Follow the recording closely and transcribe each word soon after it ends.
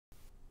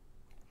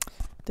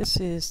This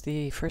is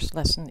the first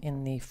lesson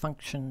in the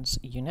functions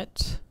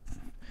unit.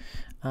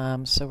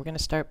 So we're going to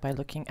start by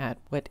looking at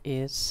what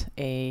is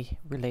a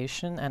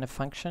relation and a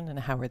function and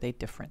how are they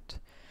different.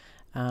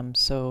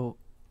 So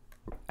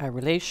a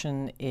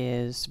relation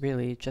is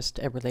really just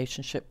a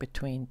relationship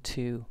between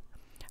two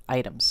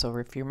items. So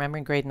if you remember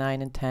in grade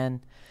 9 and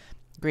 10,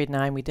 grade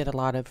 9 we did a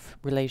lot of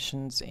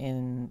relations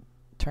in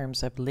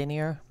terms of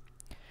linear.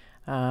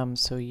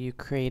 So you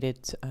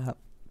created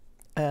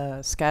a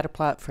scatter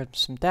plot for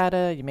some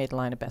data, you made a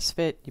line of best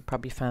fit, you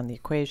probably found the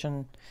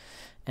equation,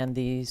 and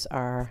these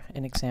are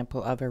an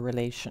example of a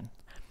relation.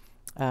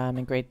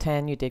 In grade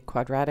 10 you did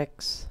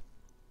quadratics,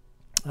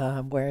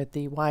 where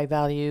the y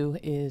value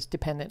is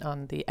dependent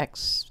on the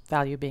x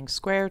value being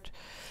squared.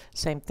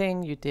 Same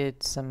thing, you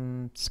did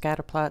some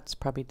scatter plots,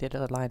 probably did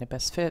a line of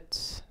best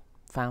fit,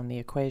 found the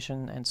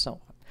equation, and so on.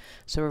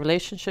 So a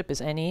relationship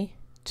is any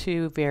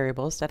two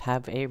variables that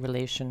have a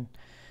relation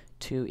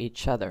to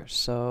each other.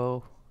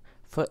 So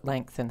foot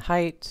length and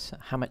height,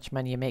 how much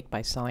money you make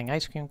by selling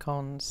ice cream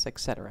cones,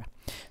 etc.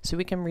 So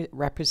we can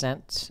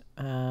represent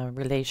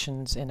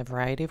relations in a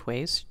variety of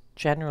ways.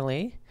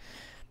 Generally,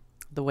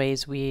 the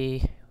ways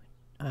we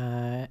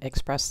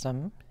express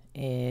them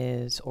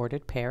is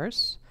ordered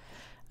pairs,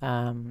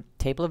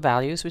 table of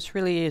values, which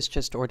really is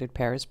just ordered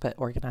pairs but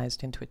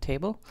organized into a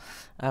table.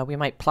 We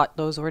might plot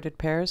those ordered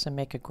pairs and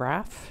make a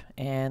graph,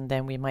 and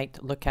then we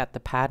might look at the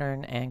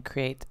pattern and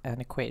create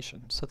an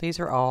equation. So these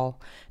are all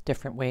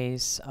different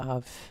ways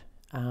of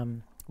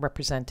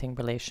representing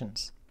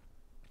relations.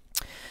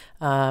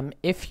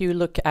 If you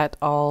look at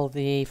all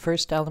the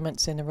first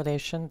elements in a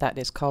relation, that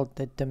is called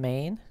the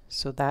domain.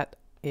 So that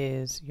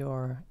is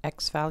your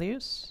x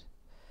values.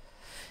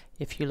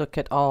 If you look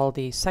at all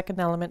the second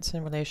elements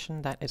in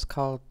relation, that is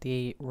called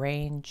the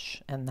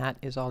range, and that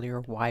is all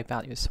your y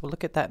values. So we'll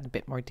look at that in a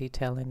bit more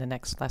detail in the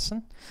next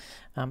lesson,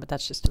 but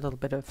that's just a little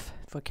bit of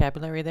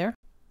vocabulary there.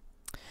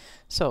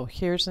 So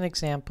here's an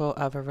example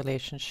of a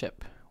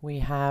relationship. We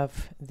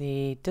have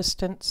the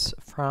distance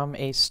from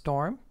a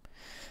storm.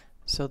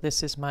 So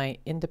this is my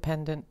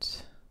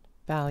independent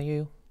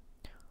value,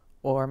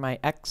 or my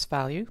x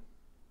value,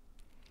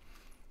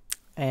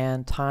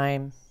 and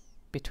time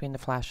between the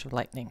flash of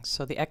lightning.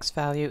 So the x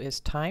value is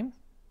time.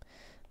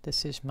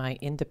 This is my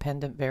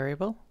independent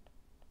variable.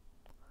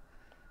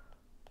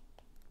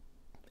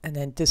 And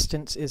then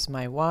distance is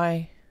my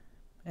y,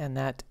 and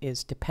that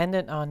is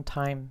dependent on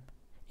time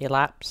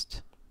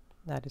elapsed.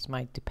 That is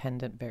my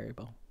dependent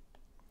variable.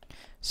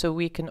 So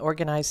we can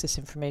organize this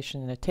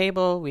information in a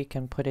table, we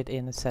can put it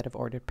in a set of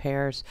ordered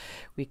pairs,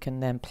 we can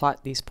then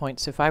plot these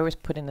points. If I was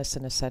putting this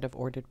in a set of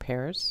ordered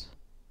pairs,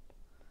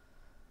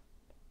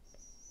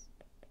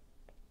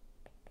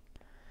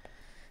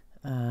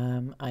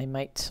 I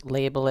might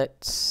label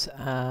it,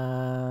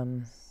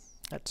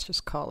 let's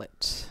just call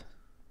it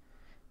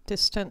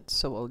distance.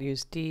 So we'll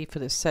use D for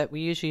the set.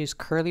 We usually use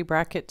curly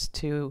brackets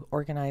to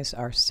organize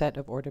our set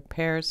of ordered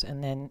pairs,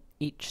 and then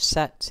each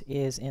set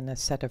is in a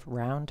set of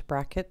round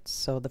brackets.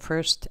 So the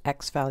first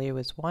x value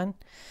is 1,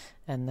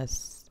 and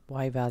this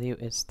y value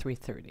is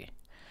 330.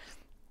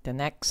 The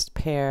next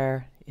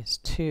pair is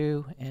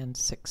 2 and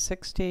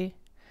 660.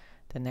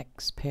 The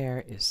next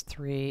pair is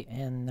 3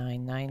 and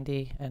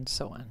 990, and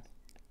so on.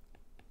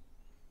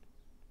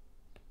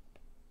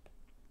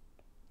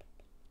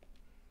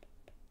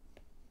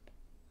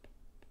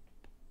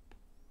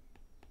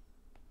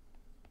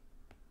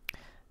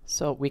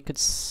 So we could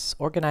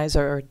organize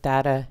our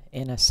data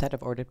in a set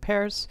of ordered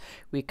pairs.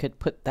 We could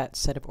put that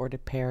set of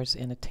ordered pairs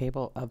in a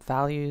table of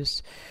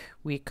values.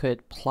 We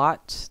could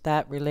plot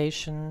that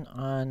relation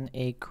on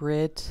a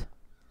grid,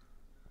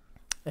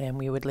 and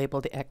we would label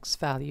the x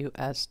value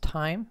as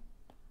time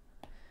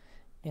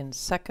in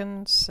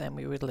seconds, and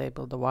we would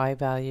label the y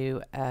value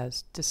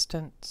as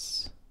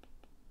distance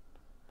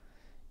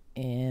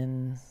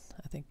in,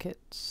 I think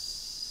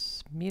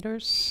it's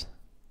meters.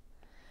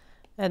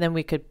 And then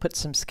we could put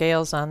some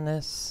scales on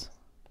this.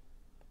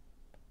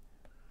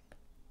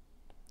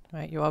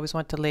 Right, you always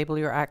want to label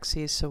your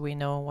axes so we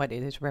know what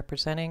it is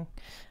representing.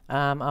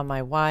 On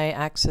my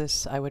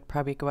y-axis, I would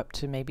probably go up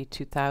to maybe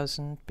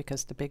 2000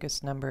 because the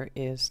biggest number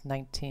is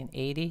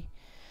 1980.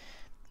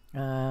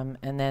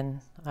 And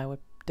then I would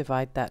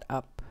divide that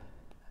up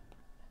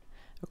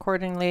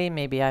accordingly.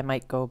 Maybe I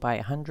might go by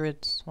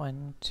hundreds.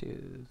 1,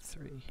 2,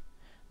 3.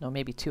 No,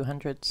 maybe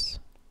 200s.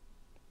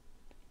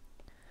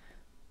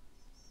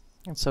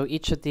 And so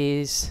each of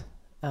these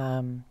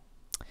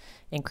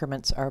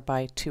increments are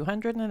by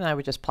 200, and I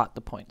would just plot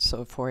the points.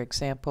 So for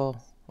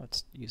example,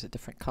 let's use a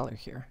different color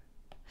here.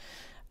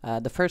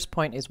 The first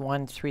point is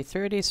 1,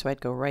 330, so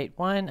I'd go right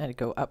 1, I'd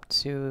go up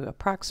to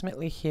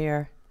approximately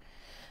here.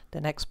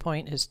 The next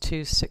point is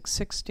 2,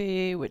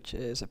 660, which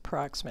is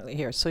approximately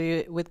here.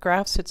 So with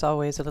graphs, it's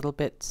always a little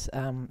bit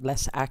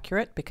less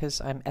accurate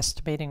because I'm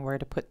estimating where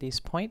to put these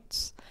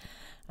points.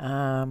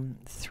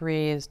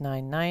 3 is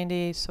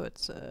 990, so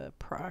it's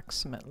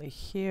approximately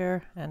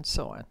here, and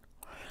so on.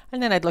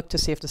 And then I'd look to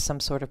see if there's some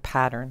sort of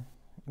pattern.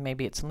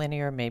 Maybe it's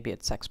linear, maybe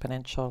it's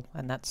exponential,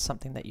 and that's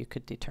something that you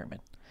could determine.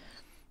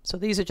 So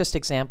these are just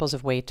examples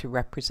of way to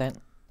represent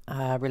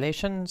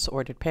relations,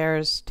 ordered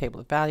pairs, table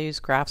of values,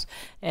 graphs,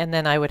 and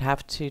then I would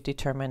have to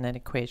determine an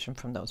equation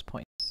from those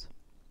points.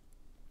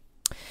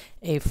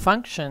 A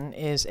function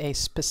is a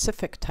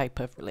specific type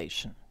of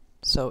relation.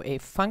 So a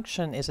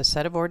function is a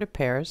set of ordered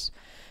pairs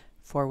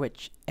for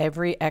which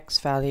every x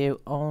value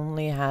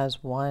only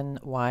has one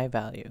y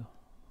value.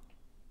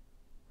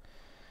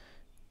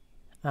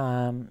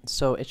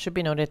 So it should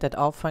be noted that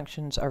all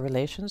functions are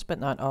relations, but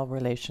not all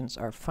relations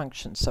are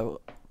functions.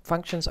 So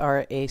functions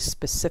are a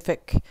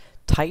specific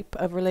type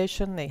of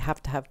relation. They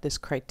have to have this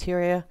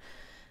criteria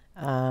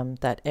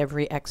that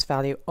every x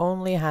value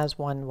only has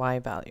one y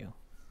value.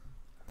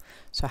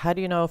 So how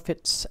do you know if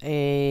it's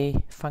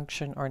a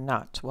function or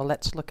not? Well,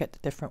 let's look at the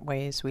different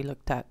ways we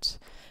looked at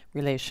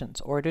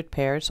relations. Ordered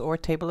pairs or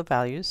table of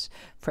values.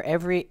 For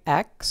every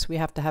x, we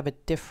have to have a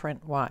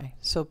different y.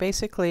 So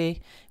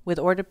basically, with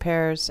ordered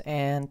pairs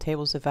and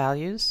tables of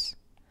values,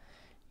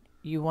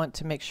 you want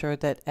to make sure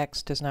that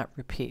x does not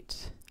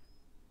repeat.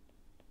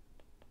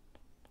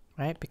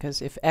 Right?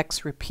 Because if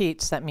x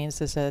repeats, that means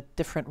there's a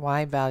different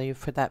y value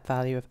for that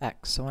value of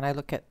x. So when I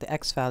look at the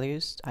x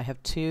values, I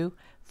have 2,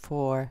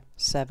 4,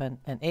 7,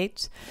 and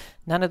 8.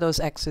 None of those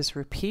x's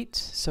repeat,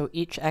 so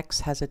each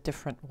x has a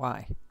different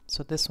y.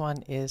 So this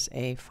one is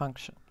a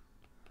function.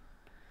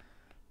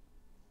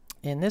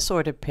 In this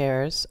ordered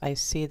pairs, I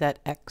see that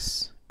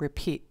x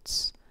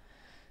repeats.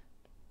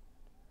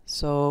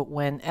 So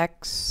when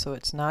x, so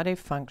it's not a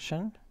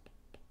function,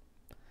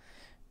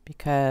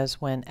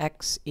 because when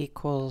x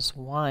equals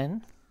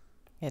 1,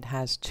 it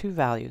has two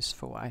values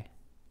for y.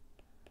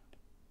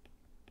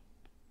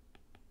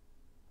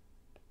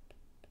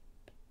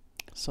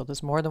 So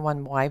there's more than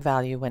one y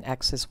value when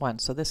x is 1.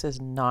 So this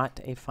is not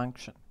a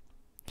function.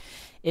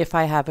 If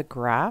I have a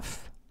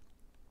graph,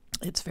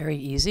 it's very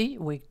easy.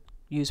 We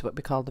use what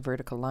we call the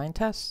vertical line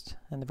test.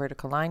 And the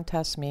vertical line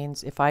test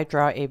means if I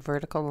draw a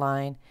vertical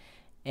line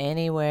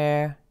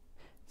anywhere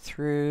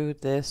through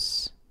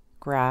this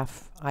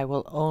graph, I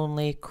will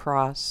only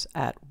cross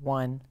at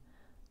one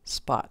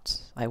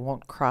spot. I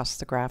won't cross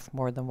the graph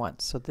more than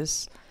once. So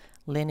this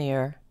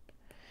linear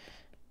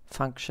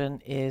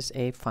function is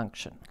a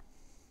function.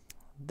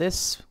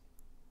 This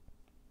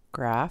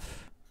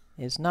graph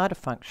is not a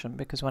function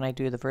because when I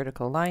do the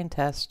vertical line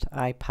test,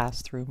 I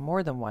pass through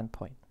more than one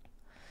point.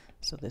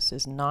 So this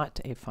is not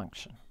a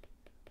function.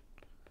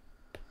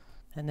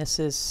 And this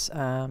is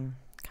kind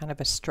of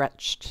a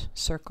stretched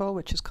circle,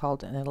 which is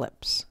called an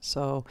ellipse.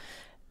 So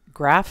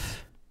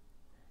graph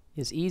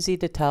is easy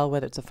to tell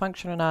whether it's a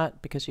function or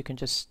not because you can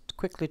just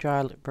quickly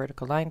draw a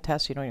vertical line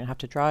test. You don't even have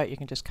to draw it. You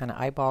can just kind of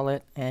eyeball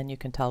it and you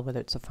can tell whether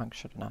it's a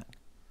function or not.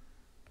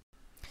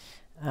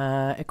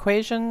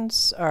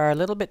 Equations are a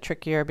little bit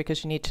trickier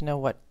because you need to know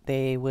what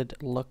they would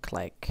look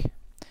like.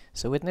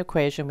 So with an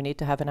equation, we need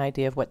to have an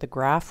idea of what the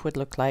graph would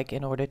look like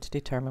in order to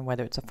determine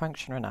whether it's a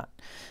function or not.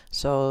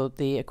 So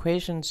the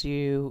equations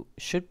you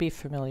should be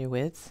familiar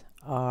with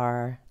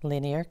are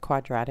linear,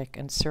 quadratic,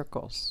 and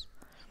circles.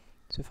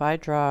 So if I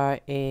draw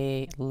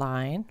a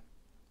line,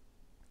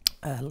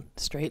 a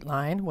straight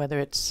line, whether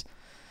it's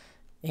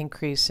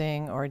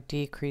increasing or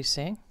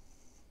decreasing,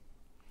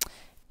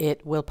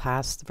 it will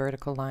pass the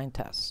vertical line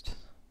test.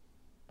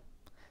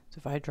 So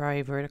if I draw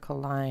a vertical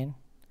line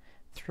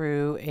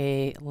through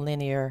a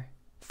linear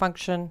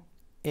function,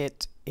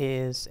 it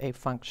is a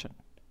function.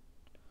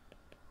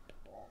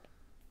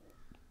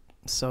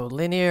 So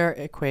linear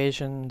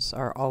equations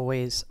are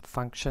always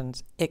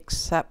functions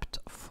except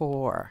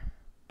for,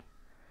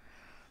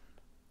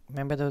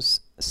 remember those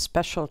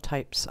special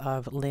types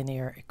of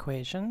linear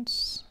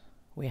equations?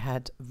 We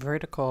had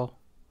vertical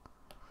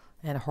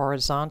and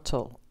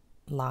horizontal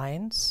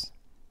lines.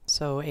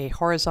 So a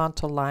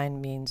horizontal line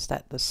means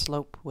that the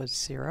slope was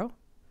 0.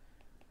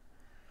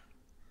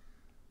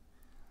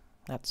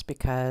 That's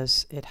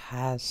because it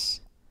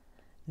has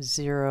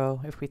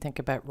 0, if we think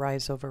about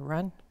rise over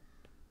run.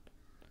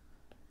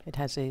 It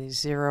has a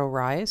 0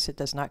 rise. It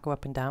does not go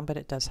up and down, but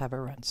it does have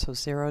a run. So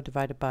 0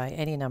 divided by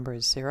any number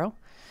is 0.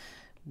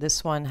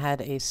 This one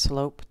had a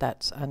slope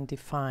that's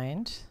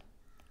undefined,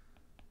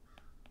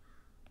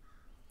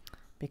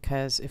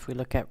 because if we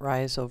look at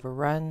rise over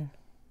run,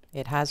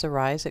 it has a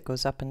rise, it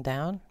goes up and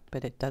down,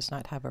 but it does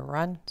not have a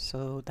run,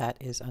 so that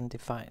is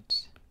undefined.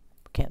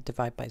 We can't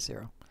divide by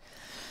 0.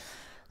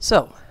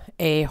 So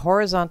a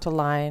horizontal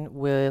line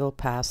will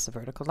pass the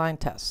vertical line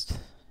test.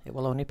 It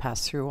will only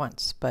pass through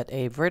once, but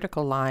a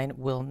vertical line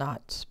will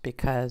not,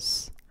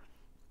 because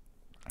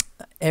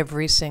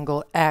every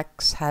single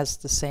x has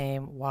the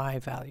same y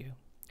value.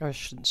 Or I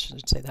shouldn't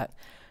say that.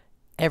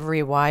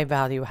 Every y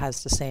value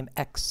has the same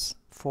x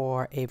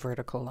for a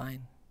vertical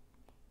line.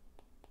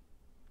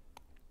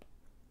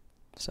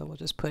 So we'll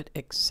just put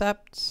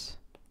except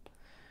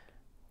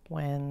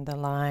when the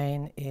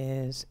line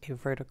is a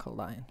vertical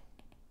line.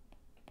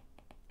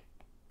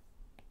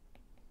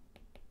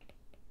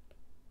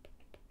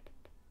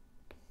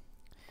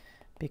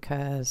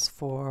 Because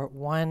for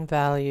one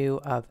value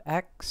of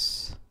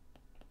x,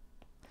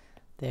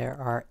 there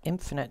are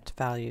infinite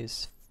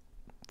values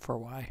for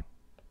y.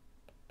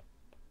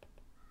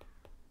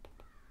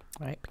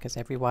 right? Because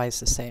every y is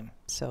the same.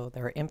 So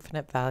there are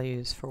infinite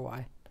values for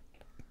y.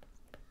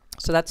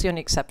 So that's the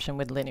only exception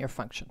with linear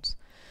functions.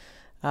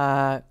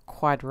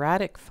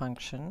 Quadratic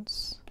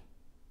functions,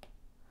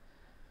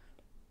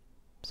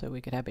 so we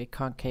could have a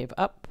concave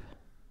up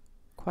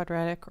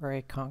quadratic or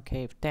a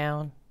concave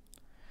down.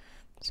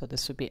 So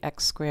this would be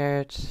x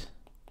squared.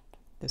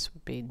 This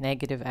would be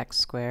negative x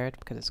squared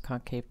because it's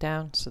concave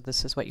down. So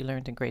this is what you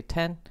learned in grade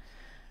 10.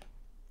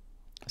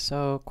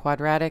 So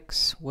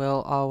quadratics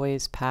will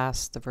always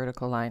pass the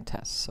vertical line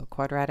test. So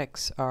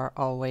quadratics are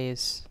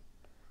always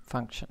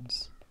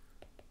functions.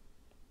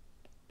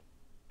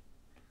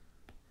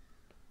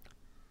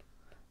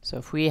 So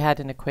if we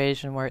had an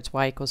equation where it's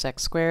y equals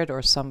x squared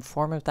or some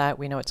form of that,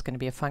 we know it's going to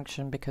be a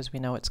function because we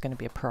know it's going to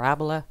be a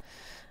parabola,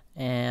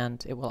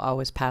 and it will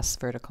always pass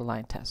the vertical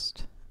line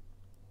test.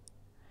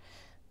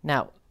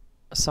 Now,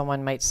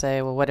 someone might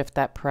say, well, what if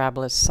that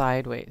parabola is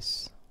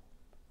sideways?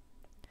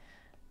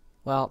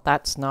 Well,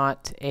 this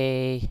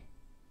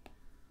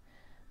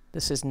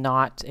is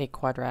not a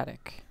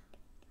quadratic.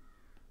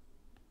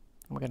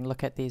 We're going to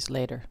look at these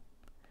later.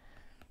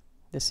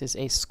 This is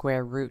a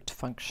square root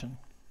function.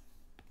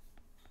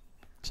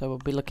 So we'll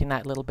be looking at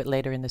it a little bit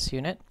later in this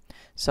unit.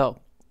 So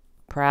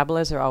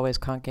parabolas are always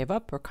concave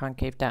up or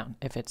concave down.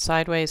 If it's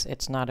sideways,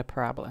 it's not a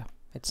parabola.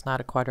 It's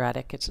not a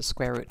quadratic, it's a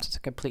square root. It's a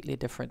completely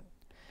different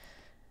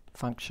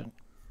function.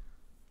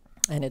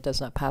 And it does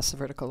not pass the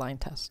vertical line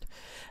test.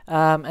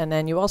 And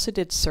then you also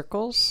did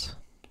circles,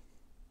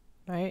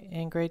 right,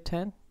 in grade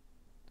 10.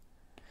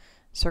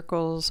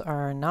 Circles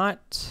are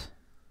not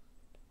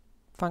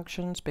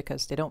functions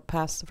because they don't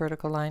pass the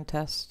vertical line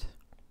test.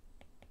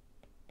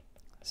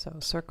 So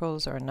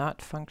circles are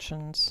not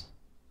functions.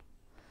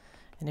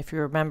 And if you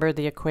remember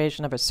the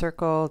equation of a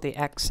circle, the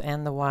x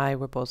and the y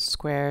were both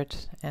squared,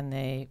 and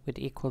they would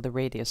equal the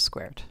radius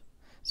squared.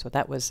 So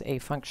that was a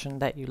function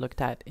that you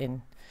looked at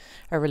in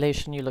a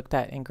relation you looked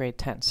at in grade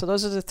 10. So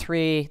those are the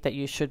three that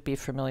you should be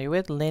familiar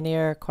with: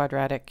 linear,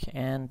 quadratic,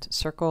 and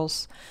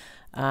circles.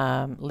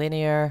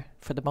 Linear,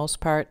 for the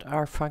most part,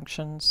 are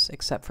functions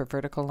except for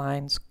vertical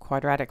lines.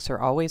 Quadratics are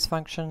always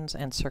functions,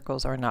 and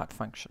circles are not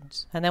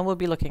functions. And then we'll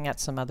be looking at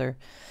some other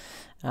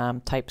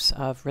types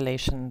of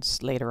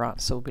relations later on.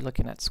 So we'll be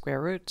looking at square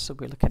roots, we'll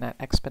be looking at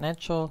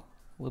exponential,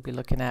 we'll be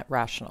looking at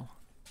rational.